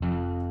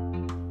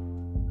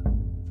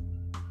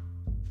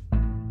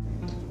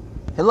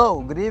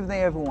Hello, good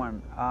evening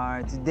everyone.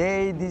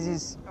 Today this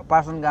is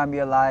Passion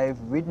Gambia Live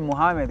with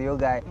Muhammad, your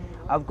guy.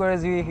 Of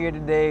course, we're here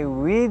today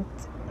with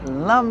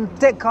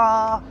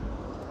Lamteka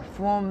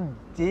from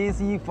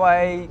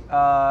JC5,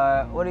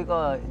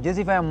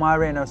 JC5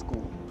 Marina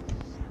School.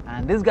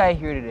 And this guy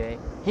here today,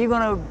 he's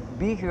gonna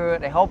be here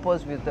to help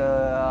us with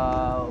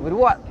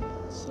what?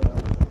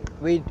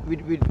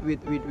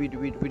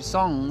 With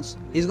songs.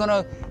 He's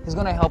gonna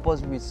help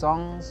us with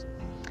songs.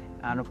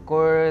 And of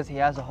course, he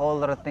has a whole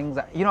lot of things.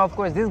 Of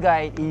course, this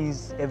guy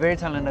is a very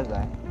talented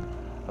guy.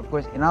 Of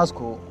course, in our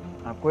school,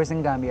 of course,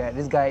 in Gambia,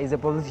 this guy is a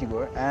public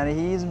figure, and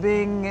he's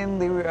being in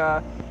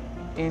the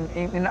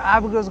in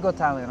Africa's Got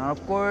Talent. And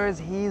of course,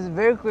 he's a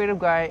very creative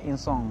guy in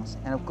songs.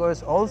 And of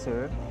course,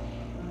 also,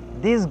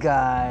 this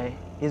guy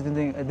has been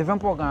doing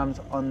different programs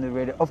on the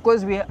radio. Of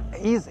course,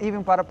 he's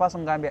even part of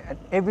Passion Gambia. And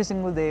every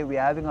single day,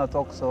 we're having a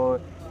talk show.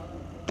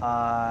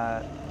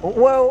 I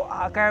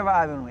can't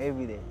even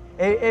every day.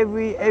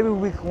 Every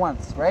week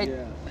once, right?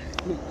 Yeah.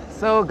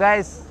 So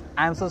guys,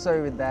 I'm so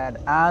sorry with that.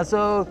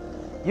 So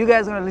you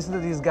guys are gonna listen to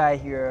this guy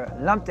here,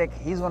 Lamtek.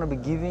 He's gonna be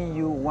giving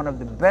you one of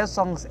the best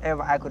songs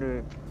ever I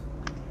could.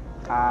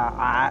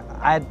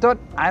 I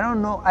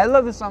don't know. I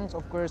love his songs,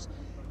 of course,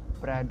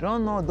 but I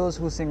don't know those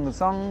who sing the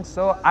songs.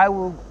 So I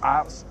will.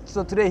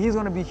 So today he's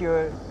gonna be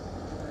here,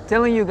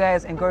 telling you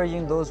guys,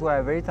 encouraging those who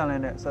are very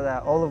talented, so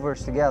that all of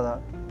us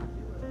together,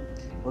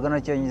 we're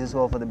gonna change this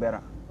world for the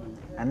better.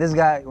 And this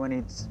guy, when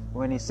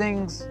he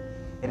sings,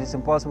 it is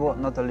impossible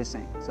not to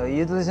listen. So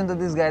you listen to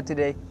this guy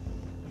today.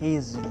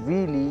 He's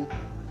really,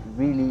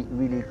 really,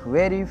 really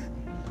creative.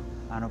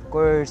 And of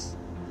course,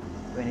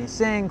 when he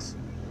sings,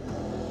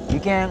 you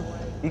cannot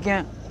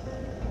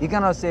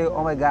say,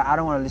 "Oh my God, I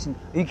don't want to listen."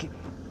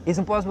 It's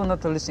impossible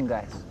not to listen,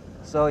 guys.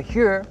 So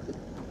here,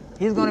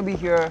 he's gonna be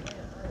here,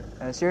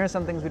 sharing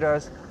some things with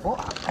us. Oh,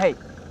 hey,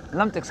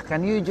 Lamtex,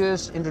 can you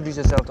just introduce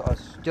yourself to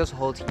us? Just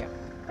hold here.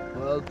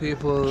 Well,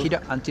 people,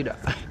 Hida and Tida.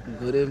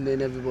 good evening,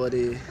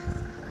 everybody.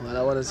 Well,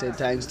 I want to say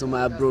thanks to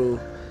my bro,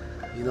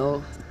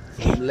 for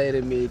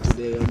letting me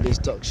today on this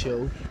talk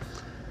show.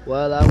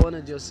 Well, I want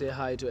to just say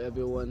hi to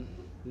everyone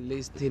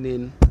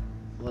listening.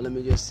 Well, let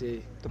me just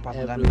say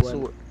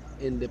everyone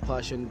in the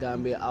Passion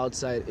Gambia,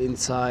 outside,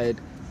 inside,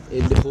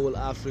 in the whole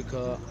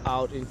Africa,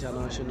 out,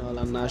 international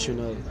and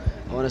national.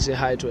 I want to say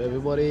hi to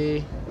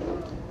everybody,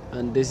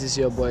 and this is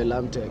your boy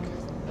Lamtek.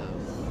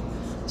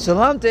 So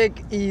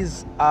Lamtek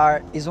is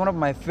one of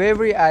my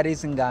favorite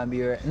artists in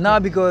Gambia.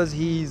 Not because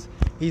he's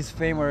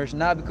famous,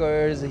 not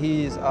because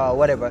he's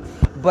whatever,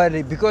 but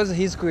because of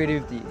his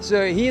creativity.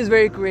 So he is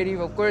very creative.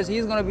 Of course,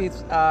 he's gonna be.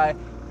 He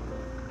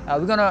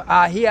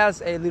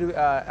has a little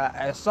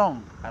a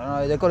song. I don't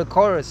know. They call it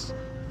chorus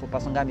for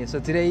Passion Gambia. So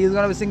today he's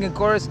gonna be singing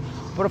chorus.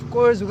 But of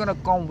course, we're gonna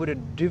come with a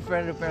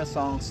different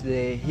songs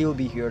today. He'll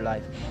be here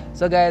live.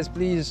 So guys,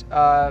 please,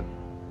 of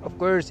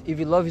course, if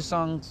you love his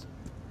songs,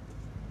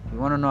 we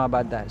want to know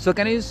about that. So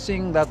can you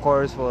sing that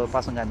chorus for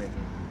Passion Gambia?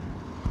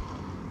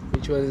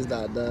 Which one is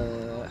that?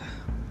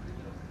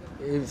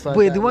 If I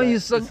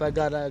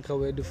got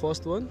away, the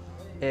first one?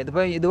 Yeah, the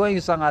one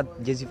you sang at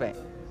JC5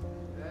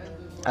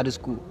 at the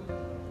school.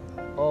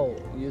 Oh,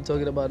 you're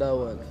talking about that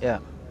one? Yeah.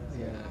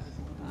 Yeah.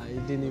 I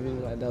didn't even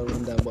write that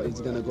one down, but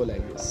it's gonna go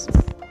like this.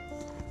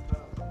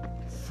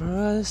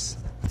 First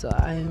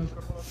time,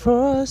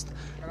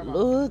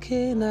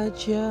 looking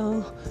at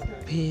your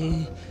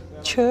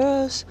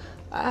pictures,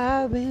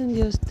 I've been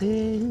just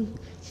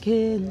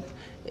thinking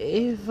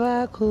if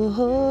I could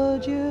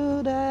hold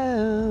you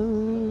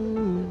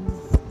down.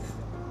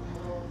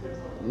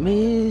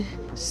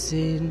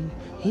 Missing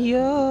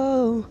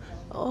your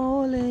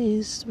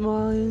only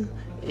smile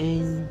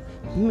in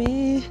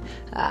me.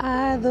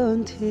 I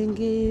don't think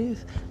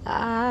if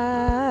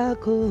I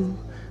could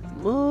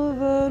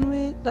move on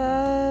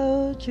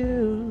without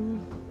you.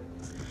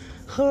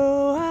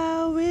 Oh,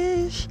 I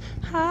wish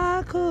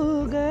I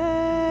could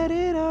get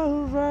it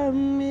over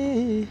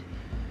me.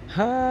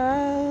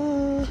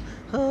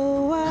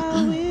 Oh,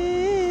 I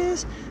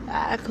wish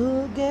I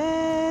could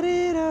get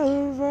it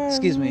over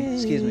Excuse me.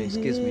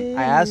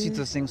 I asked you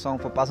to sing song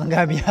for Passion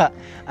Gambia,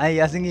 and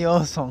you're singing your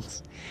own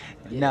songs.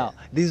 Yeah.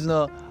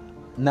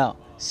 Now,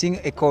 sing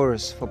a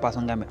chorus for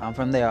Passion Gambia, and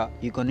from there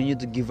you continue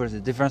to give us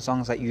the different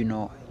songs that you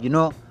know.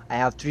 I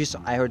have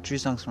I heard 3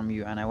 songs from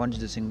you, and I want you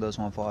to sing those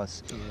one for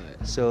us.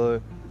 Right.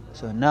 So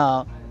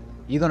now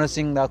you're gonna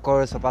sing that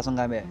chorus for Passion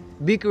Gambia.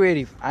 Be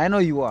creative. I know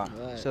you are.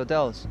 Right. So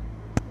tell us,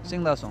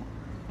 sing that song.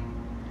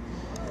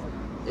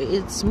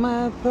 It's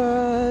my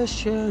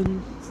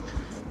passion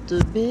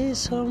to be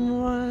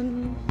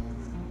someone.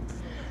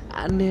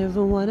 I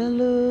never wanna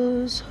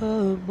lose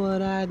her,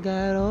 but I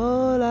got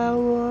all I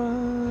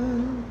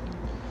want.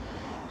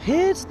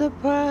 It's the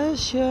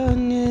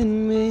passion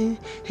in me.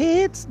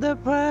 It's the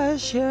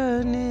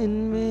passion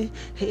in me.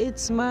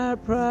 It's my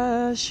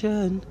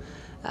passion.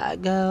 I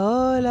got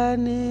all I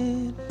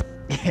need.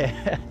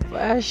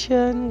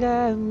 Passion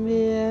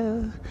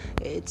Gambia.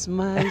 It's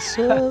my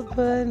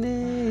super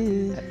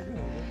need.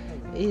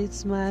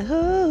 It's my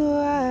who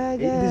I got.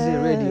 This is a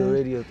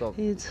radio radio talk.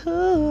 It's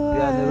who We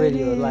are on the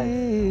radio I live.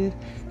 need.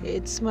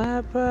 It's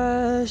my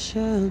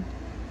passion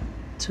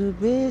to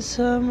be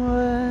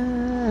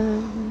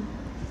someone.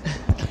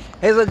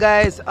 Hey, so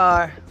guys,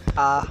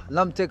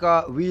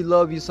 Lumteka, we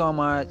love you so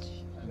much.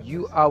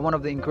 You are one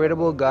of the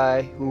incredible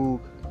guy who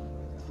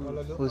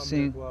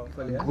sing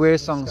great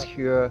songs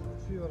here.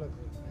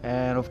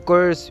 And of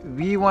course,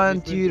 we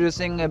want you to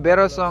sing a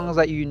better songs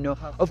that you know.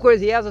 Of course,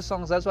 he has a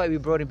songs. That's why we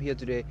brought him here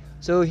today.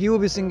 So he will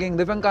be singing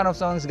different kind of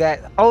songs, guys.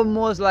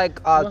 Almost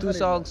like 2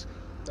 songs.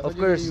 Of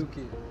course,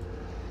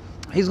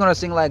 he's gonna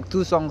sing like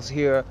 2 songs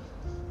here.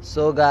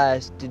 So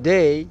guys,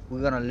 today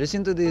we're gonna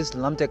listen to this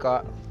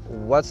Lumteka,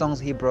 what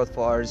songs he brought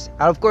for us.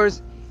 And of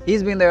course,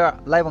 he's been there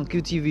live on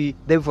QTV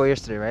day before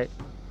yesterday, right?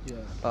 Yeah.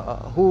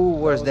 Who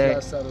was there?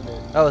 Last Saturday.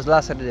 That was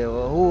last Saturday.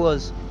 Who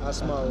was?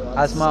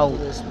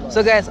 Asmau.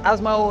 So guys,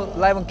 Asmau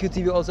live on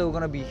QTV also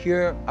gonna be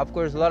here. Of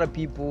course, a lot of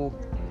people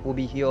will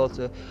be here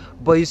also.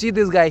 But you see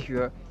this guy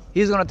here,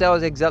 he's gonna tell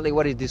us exactly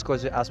what he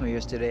discussed with Asmau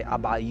yesterday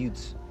about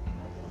youth,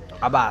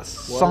 about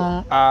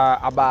song,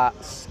 about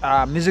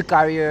music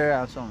career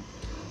and so on.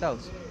 Tell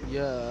us.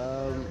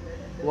 Yeah.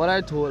 What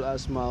I told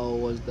Asmau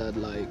was that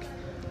like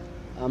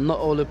I'm not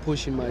only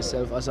pushing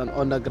myself as an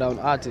underground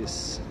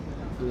artist.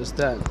 You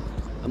understand?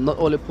 I'm not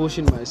only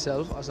pushing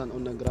myself as an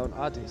underground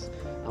artist.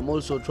 I'm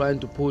also trying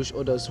to push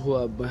others who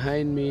are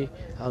behind me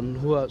and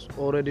who has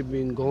already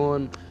been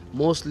gone,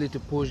 mostly to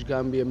push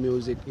Gambia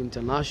music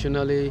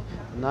internationally,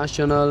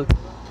 national,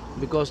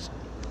 because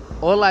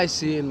all I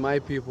see in my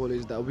people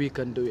is that we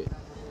can do it.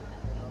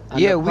 And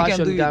Yeah, the we can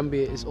passion do it.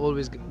 Gambia is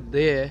always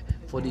there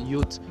for the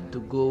youth to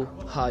go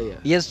higher.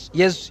 Yes,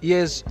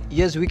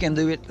 we can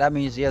do it. That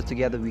means yes,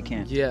 together we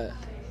can. Yeah.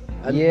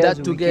 And Yes, that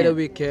we together can.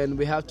 we can.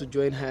 We have to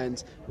join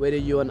hands. Whether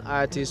you're an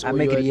artist I or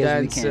make you're it a yes,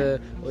 we dancer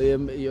or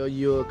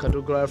you're a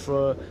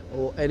choreographer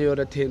or any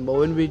other thing. But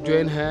when we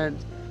join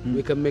hands,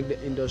 we can make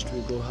the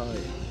industry go higher.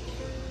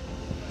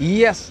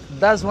 Yes,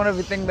 that's one of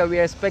the things that we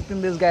are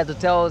expecting this guy to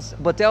tell us.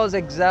 But tell us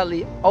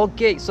exactly.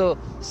 Okay, so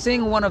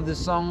sing one of the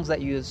songs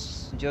that you're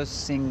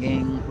just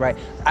singing, right?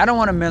 I don't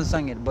want to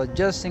mention it, but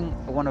just sing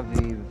one of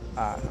the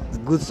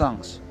good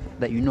songs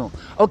that you know.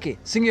 Okay,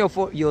 sing your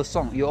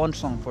own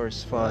song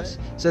first for us,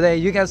 so that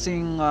you can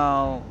sing.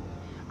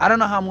 I don't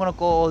know how I'm gonna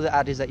call all the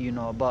artists that you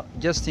know, but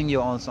just sing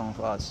your own song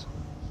for us.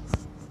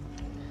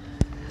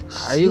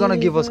 Are you gonna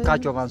give us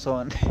catch up and so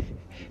on?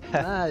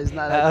 Nah, it's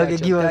not Okay, like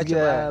catch up, give us- catch up.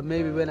 yeah.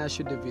 Maybe when I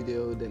shoot the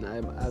video, then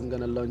I'm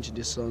gonna launch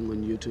this song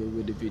on YouTube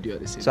with the video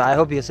at the same So time. I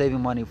hope you're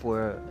saving money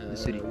for the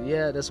city.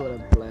 Yeah, that's what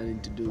I'm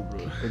planning to do, bro.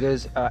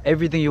 Because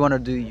everything you want to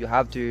do, you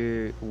have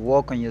to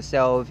work on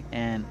yourself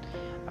and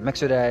make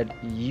sure that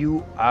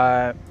you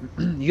are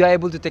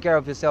able to take care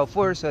of yourself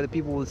first, so that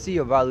people will see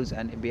your values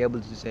and be able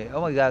to say,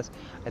 oh my gosh,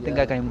 I think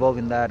I Yeah. can involve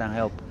in that and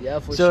help. Yeah,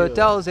 for So sure.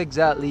 tell us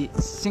exactly,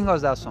 sing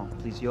us that song,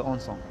 please, your own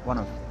song, one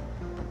of.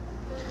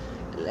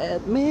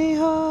 Let me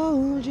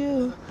hold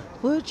you,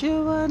 put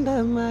you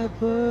under my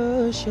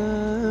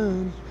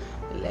cushion.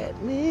 Let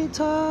me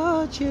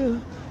touch you,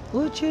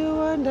 put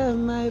you under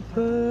my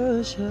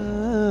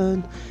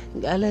cushion.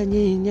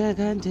 Galanyinya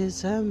kante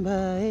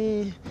samba,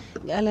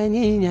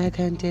 galanyinya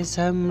kante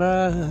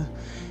samba.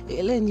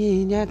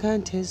 Ilanyinya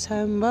kante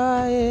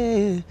samba,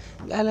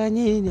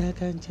 galanyinya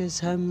kante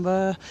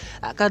samba.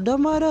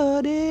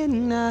 Akadomaro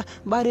dina,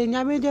 bari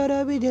nyami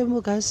jara bide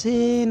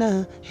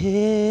mukasina.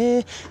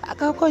 Hey,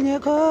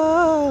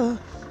 akakonyeko.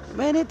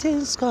 Many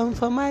things come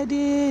for my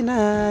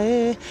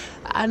dinner.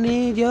 I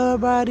need your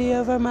body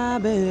over my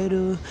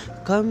bed.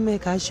 Come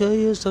make I show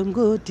you some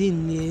good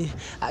thing. Yeah.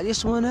 I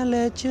just wanna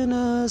let you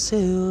know,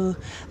 say,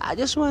 I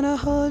just wanna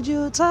hold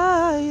you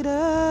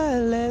tighter.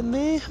 Let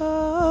me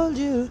hold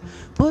you,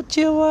 put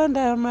you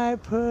under my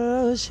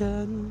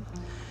cushion.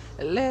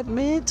 Let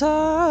me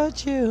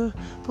touch you,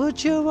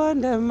 put you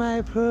under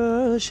my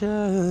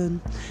cushion.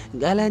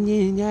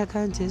 Galanyinya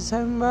kante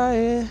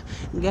samba,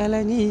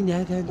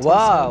 galanyinya kante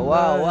samba.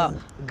 Wow.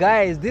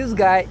 Guys, this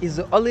guy is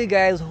the only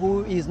guy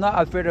who is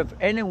not afraid of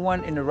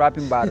anyone in a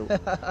rapping battle.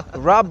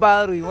 Rap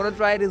battle, you want to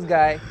try this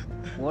guy?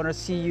 We want to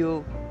see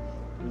you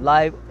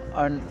live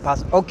on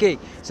pass. Okay,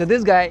 so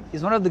this guy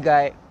is one of the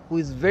guy who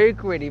is very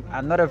creative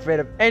and not afraid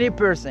of any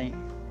person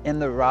in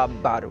the rap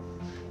battle.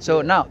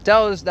 So now,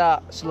 tell us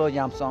the slow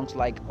jam songs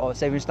like or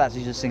 7 Stars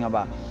you just sing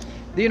about.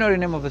 Do you know the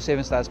name of the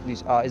 7 Stars,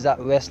 please? Is that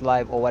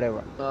Westlife or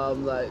whatever?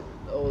 Like,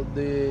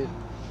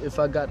 if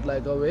I got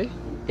like away.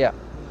 Yeah.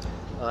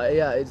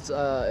 Yeah, it's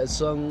a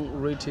song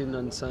written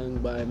and sung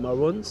by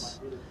Maroons.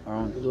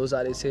 Those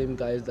are the same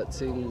guys that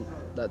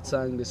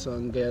sang the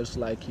song "Girls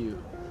Like You."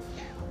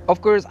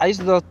 Of course, I used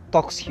to do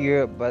talks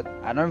here, but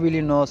I don't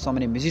really know so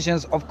many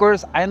musicians. Of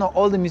course, I know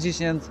all the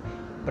musicians,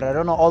 but I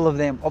don't know all of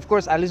them. Of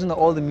course, I listen to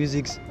all the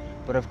musics,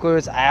 but of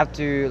course, I have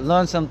to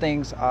learn some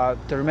things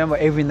to remember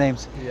every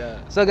names. Yeah.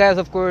 So, guys,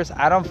 of course,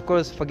 I don't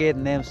forget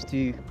names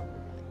too,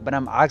 but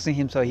I'm asking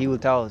him so he will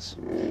tell us.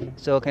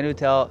 So, can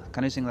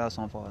you sing that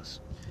song for us?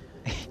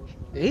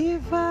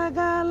 If I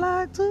got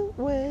locked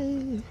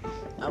away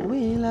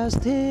Will I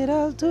stay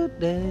out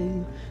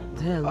today?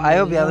 Tell I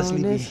hope me you are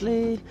sleepy.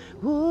 honestly,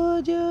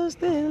 would you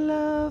still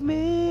love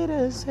me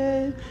the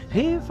same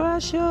if I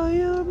show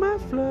you my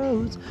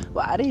flaws?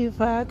 What if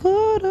I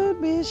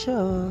couldn't be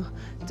sure?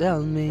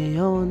 Tell me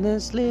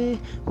honestly,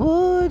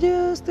 would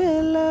you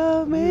still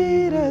love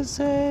me the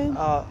same?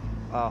 Okay.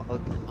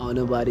 Oh,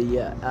 nobody,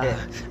 yeah. Yeah.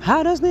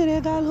 I just need a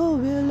girl who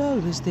will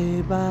always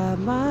stay by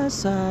my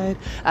side,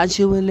 and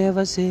she will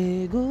never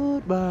say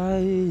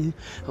goodbye.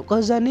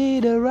 Cause I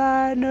need her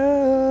right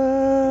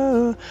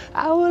now.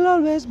 I will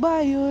always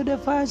buy you the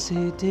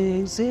fancy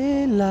things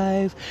in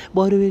life,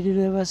 but we will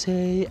never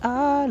say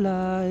I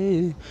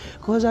lie.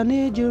 Cause I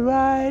need you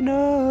right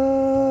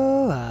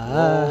now.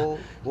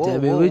 Tell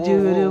me, would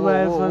you really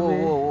ride for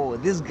me? Whoa.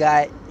 This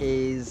guy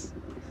is,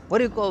 what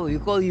do you call you?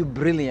 Call you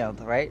brilliant,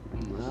 right?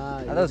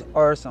 Yeah. That's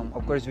awesome.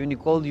 Of course, when you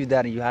call you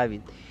that, you have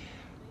it.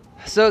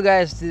 So,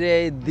 guys,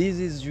 today this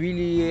is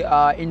really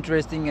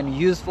interesting and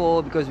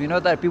useful because we know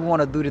that people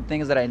want to do the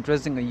things that are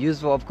interesting and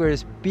useful. Of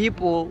course,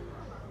 people.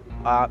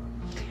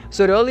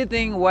 So the only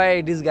thing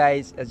why this guy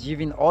is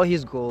achieving all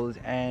his goals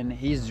and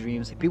his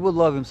dreams, people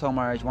love him so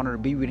much, want to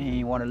be with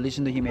him, want to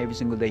listen to him every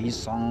single day, his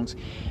songs,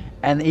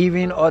 and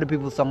even other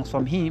people's songs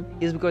from him,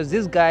 is because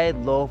this guy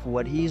loves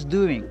what he's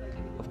doing.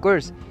 Of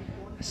course.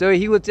 So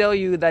he will tell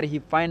you that he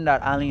find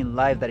out early in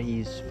life that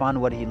he's found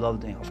what he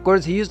loved doing. Of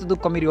course, he used to do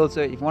comedy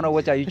also. If you want to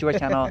watch our YouTube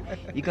channel,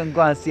 you can go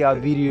and see our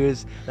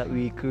videos that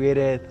we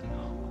created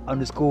on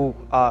the school,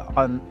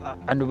 on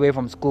the way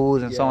from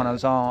schools and so on and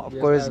so on. Of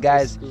course,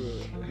 guys,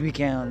 we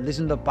can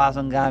listen to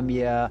Passion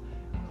Gambia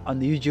on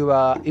the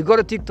YouTube. You go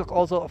to TikTok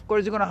also. Of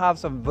course, you're gonna have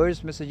some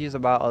voice messages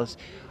about us.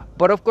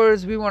 But of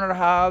course, we want to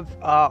have,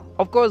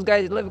 of course,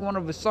 guys, like one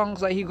of the songs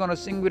that he's gonna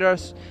sing with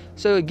us.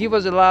 So give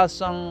us the last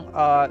song.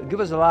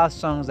 Give us the last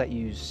songs that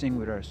you sing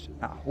with us.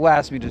 Who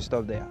asked me to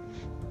stop there?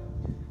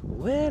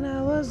 When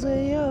I was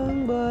a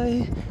young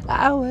boy,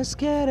 I was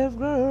scared of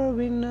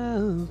growing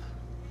up.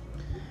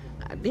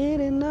 I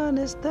didn't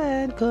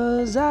understand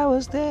cause I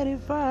was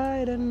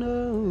terrified and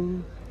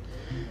know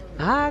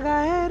I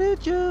got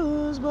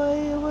attitudes, but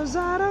it was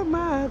out of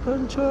my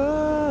control.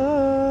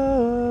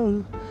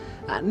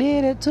 I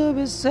needed to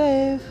be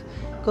safe,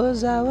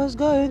 cause I was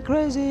going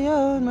crazy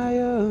on my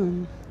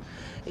own.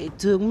 It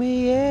took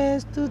me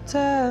years to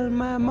tell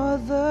my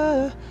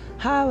mother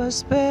how I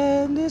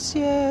spent this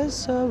year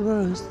so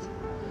worst.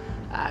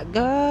 I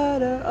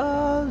got her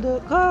all the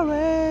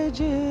courage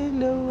in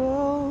the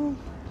world.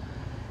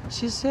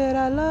 She said,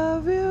 I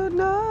love you,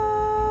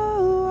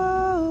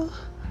 no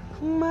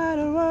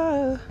matter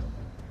what.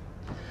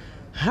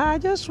 I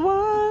just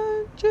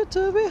want you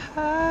to be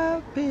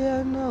happy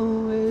and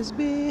always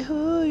be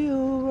who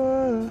you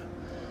were.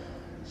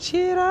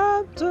 She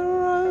wrapped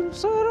her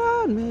arms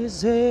around me,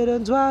 said,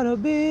 don't wanna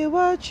be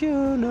what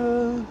you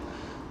know.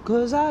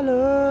 Cause I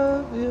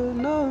love you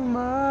no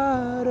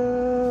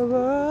matter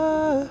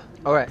what.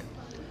 Alright.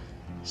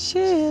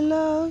 She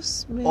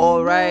loves me.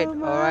 Alright. no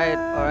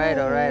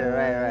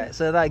matter.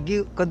 So that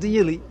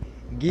continually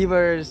give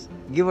us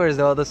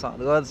the other song.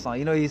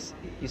 You know, you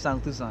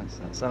sang two songs.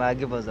 So now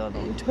give us the other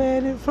one.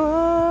 24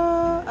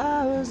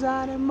 hours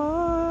and more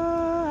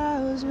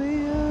hours with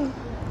you.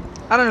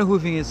 I don't know who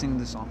thinks sing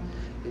this song.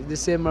 It's the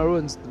same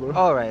Maroons, bro.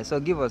 Alright, so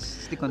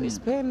stick on We it.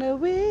 spend the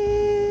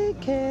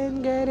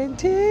weekend getting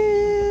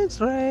things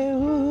right,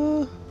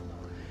 ooh.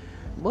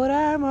 But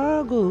I'm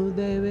all good,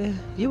 baby.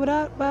 You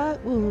without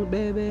back wood,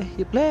 baby.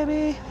 You play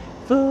me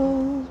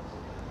fool.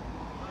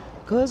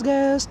 Cause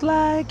girls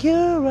like you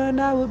run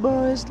out with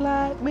boys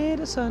like me.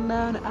 The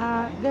sundown,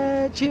 I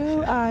get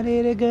you. I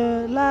need a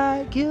girl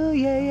like you,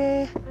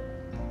 yeah.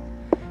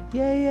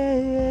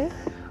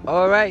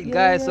 Alright,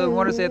 guys, so we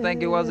want to say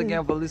thank you once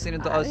again for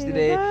listening to us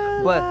today.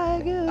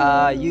 But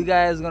you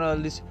guys gonna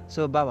listen.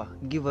 So Baba,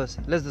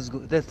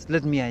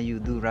 let me and you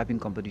do rapping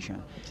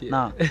competition.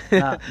 Yeah.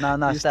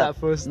 Now You start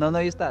first. No,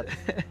 you start.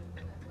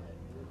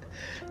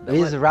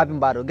 This is a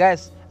rapping battle.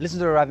 Guys, listen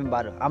to the rapping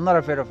battle. I'm not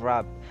afraid of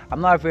rap. I'm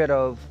not afraid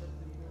of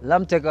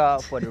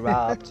Lamteka for the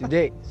rap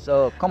today.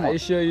 So come on. Are you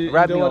sure you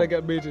rap don't me want to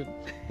up. get beaten?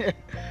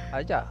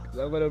 Aja.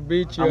 I'm gonna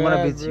beat you. I'm gonna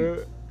hard, beat bro.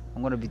 you.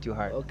 I'm gonna beat you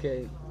hard.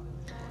 Okay.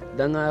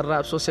 Danga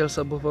rap social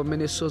sa boppam mel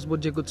ni sauce bu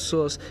jegut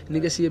sauce ni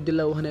nga si yëpp di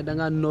la wax ne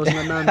danga noos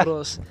nga naan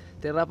roos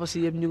te rap si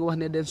yëpp ñu ngi wax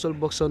ne den sol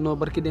boxo no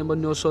barki dem ba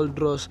ñoo sol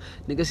dross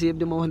ni nga si yëpp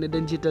di ma wax ne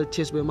den jiital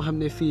chess ba ma xam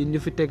ne fii ñu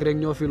fi teg rek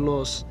ñoo fi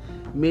loos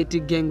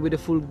Métis gang with the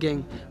full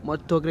gang ma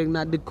toog rek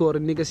naa di koor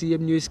ni nga si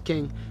yëpp ñuy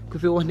skeng ku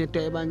fi wax ne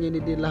tey baa ngeen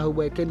di laxu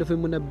boy kenn dafa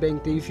mën a bang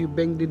te if you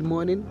bang this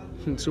morning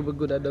super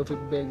good at dafa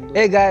bang.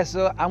 Hey guys,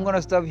 so I'm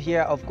gonna stop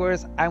here. Of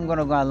course, I'm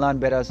gonna go and learn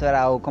better so that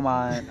I will come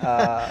on.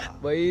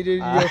 But you did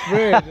your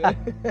friend.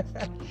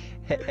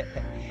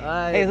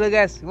 Hey, so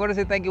guys, we want to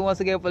say thank you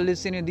once again for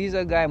listening. This is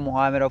our guy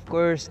Mohammed. Of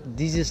course,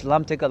 this is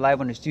Lamteka live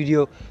on the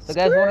studio. So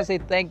guys, we want to say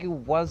thank you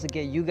once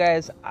again. You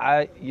guys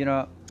are,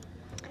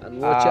 And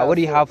watch out what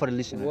do you have for the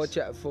listeners? Watch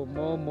out for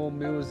more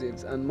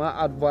musics. And my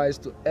advice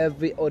to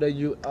every other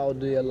you out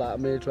there like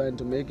me trying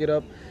to make it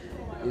up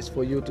is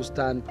for you to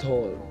stand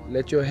tall.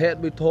 Let your head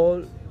be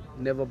tall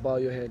never bow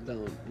your head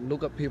down.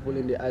 Look at people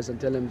in the eyes and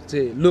tell them,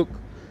 say, look,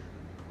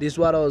 this is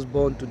what I was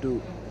born to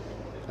do,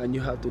 and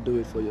you have to do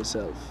it for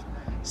yourself.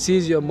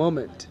 Seize your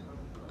moment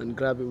and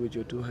grab it with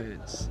your two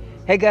hands.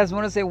 Hey guys,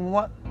 want to say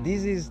what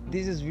this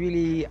is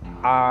really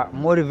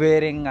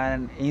motivating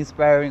and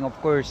inspiring. Of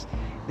course,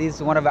 this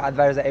is one of the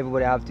advice that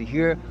everybody have to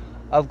hear.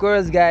 Of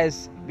course,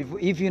 guys,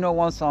 if you know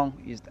one song,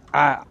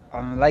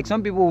 like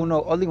some people who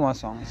know only one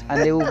song,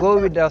 and they will go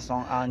with that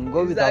song and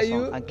go with that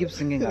song and keep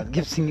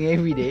singing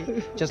every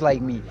day, just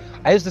like me.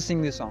 I used to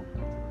sing this song.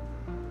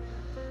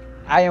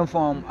 I am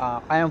from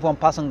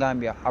Pasang,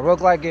 Gambia. I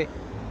rock like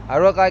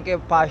a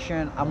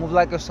passion. I move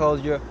like a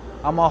soldier.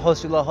 I'm a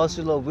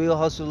hustler, real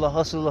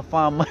hustler,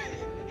 farmer.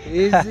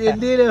 He's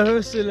indeed a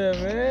hustler,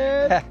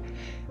 man.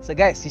 So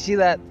guys, you see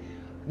that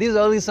this is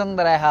the only song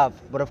that I have,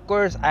 but of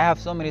course I have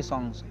so many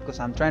songs because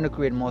I'm trying to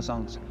create more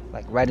songs,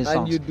 like writing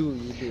songs. And you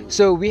do.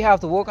 So we have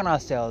to work on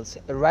ourselves,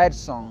 write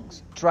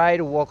songs, try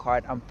to work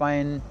hard and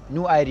find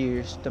new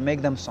ideas to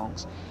make them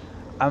songs,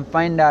 and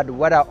find out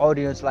what our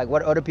audience like,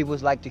 what other people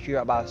like to hear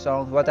about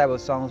songs, what type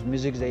of songs,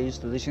 music they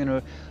used to listen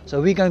to,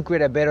 so we can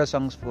create a better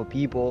songs for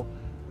people,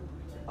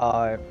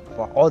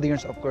 for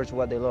audience, of course,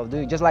 what they love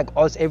doing. Just like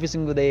us, every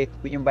single day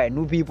we invite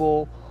new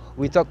people,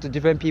 we talk to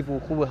different people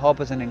who will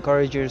help us and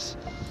encourage us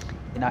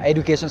in our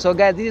education. So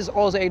guys, this is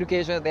also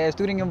education. There's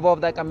student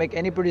involved that can make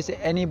anybody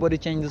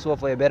change this world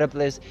for a better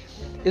place.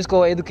 It's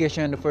called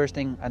education, the first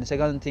thing, and the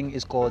second thing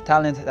is called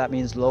talent. That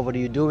means love what are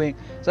you doing.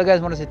 So guys,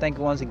 want to say thank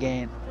you once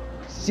again.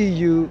 See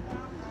you.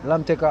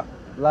 Lamteka,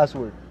 last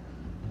word.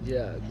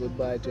 Yeah,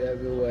 goodbye to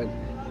everyone,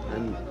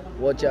 and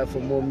watch out for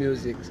more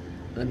music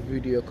and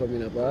video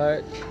coming up.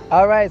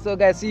 Alright, so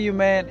guys, see you,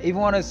 man. If you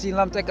want to see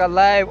Lamteka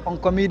live on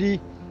comedy,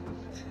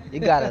 you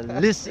gotta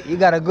listen. You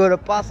gotta go to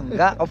Pasang.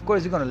 Of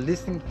course, you're gonna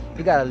listen.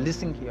 You gotta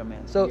listen here,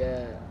 man. So,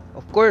 yeah.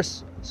 Of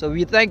course. So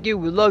we thank you.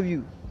 We love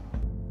you.